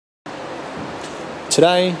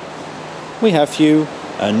Today we have for you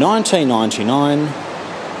a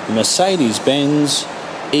 1999 Mercedes-Benz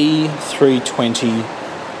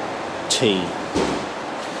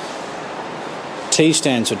E320T. T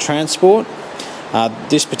stands for transport.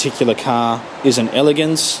 This particular car is an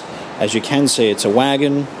elegance. As you can see, it's a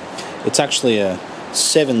wagon. It's actually a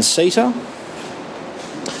 7-seater.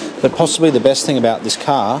 But possibly the best thing about this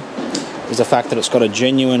car is the fact that it's got a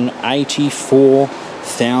genuine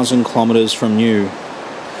 84,000 kilometres from new.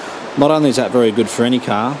 Not only is that very good for any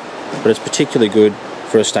car, but it's particularly good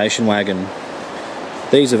for a station wagon.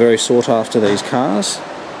 These are very sought after, these cars,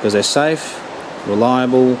 because they're safe,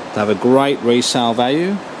 reliable, they have a great resale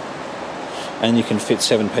value, and you can fit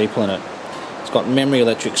 7 people in it. It's got memory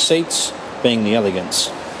electric seats, being the elegance.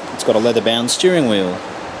 It's got a leather-bound steering wheel,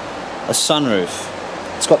 a sunroof.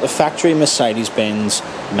 It's got the factory Mercedes-Benz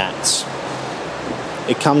mats.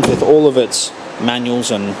 It comes with all of its manuals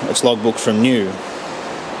and its logbook from new.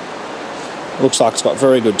 Looks like it's got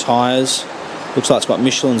very good tyres. Looks like it's got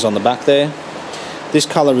Michelin's on the back there. This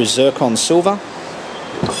colour is zircon silver.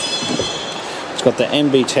 It's got the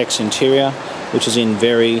MB Tex interior, which is in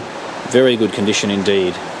very, very good condition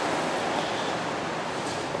indeed.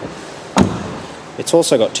 It's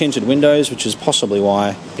also got tinted windows, which is possibly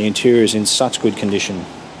why the interior is in such good condition.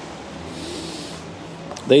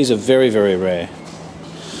 These are very, very rare.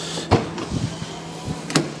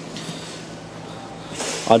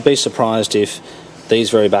 I'd be surprised if these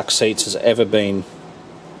very back seats has ever been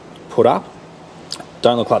put up.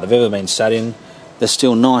 Don't look like they've ever been sat in. They're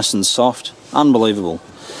still nice and soft. Unbelievable.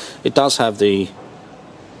 It does have the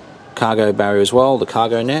cargo barrier as well, the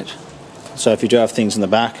cargo net. So if you do have things in the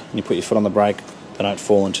back and you put your foot on the brake, they don't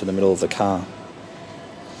fall into the middle of the car.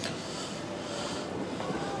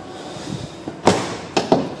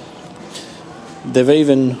 They've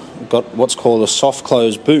even got what's called a soft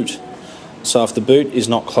close boot. So if the boot is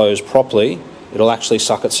not closed properly, it'll actually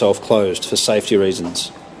suck itself closed for safety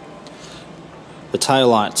reasons. The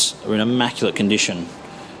taillights are in immaculate condition.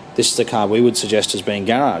 This is the car we would suggest as being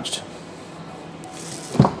garaged.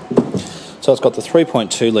 So it's got the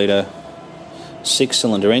 3.2 litre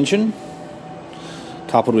 6-cylinder engine,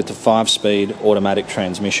 coupled with the 5-speed automatic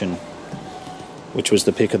transmission, which was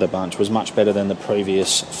the pick of the bunch. Was much better than the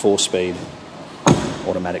previous 4-speed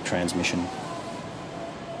automatic transmission.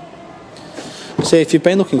 So if you've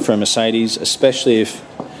been looking for a Mercedes, especially if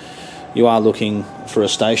you are looking for a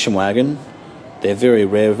station wagon, they're very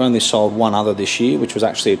rare. We've only sold one other this year, which was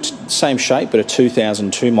actually same shape, but a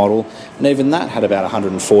 2002 model, and even that had about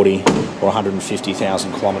 140 or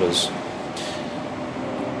 150,000 kilometres.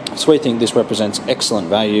 So we think this represents excellent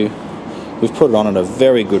value. We've put it on at a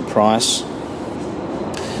very good price.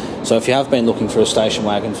 So if you have been looking for a station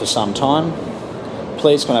wagon for some time,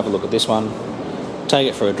 please come have a look at this one. Take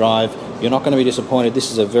it for a drive. You're not going to be disappointed.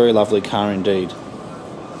 This is a very lovely car indeed.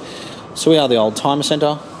 So we are the Oldtimer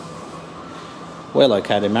Centre. We're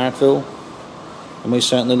located in Marrickville, and we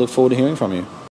certainly look forward to hearing from you.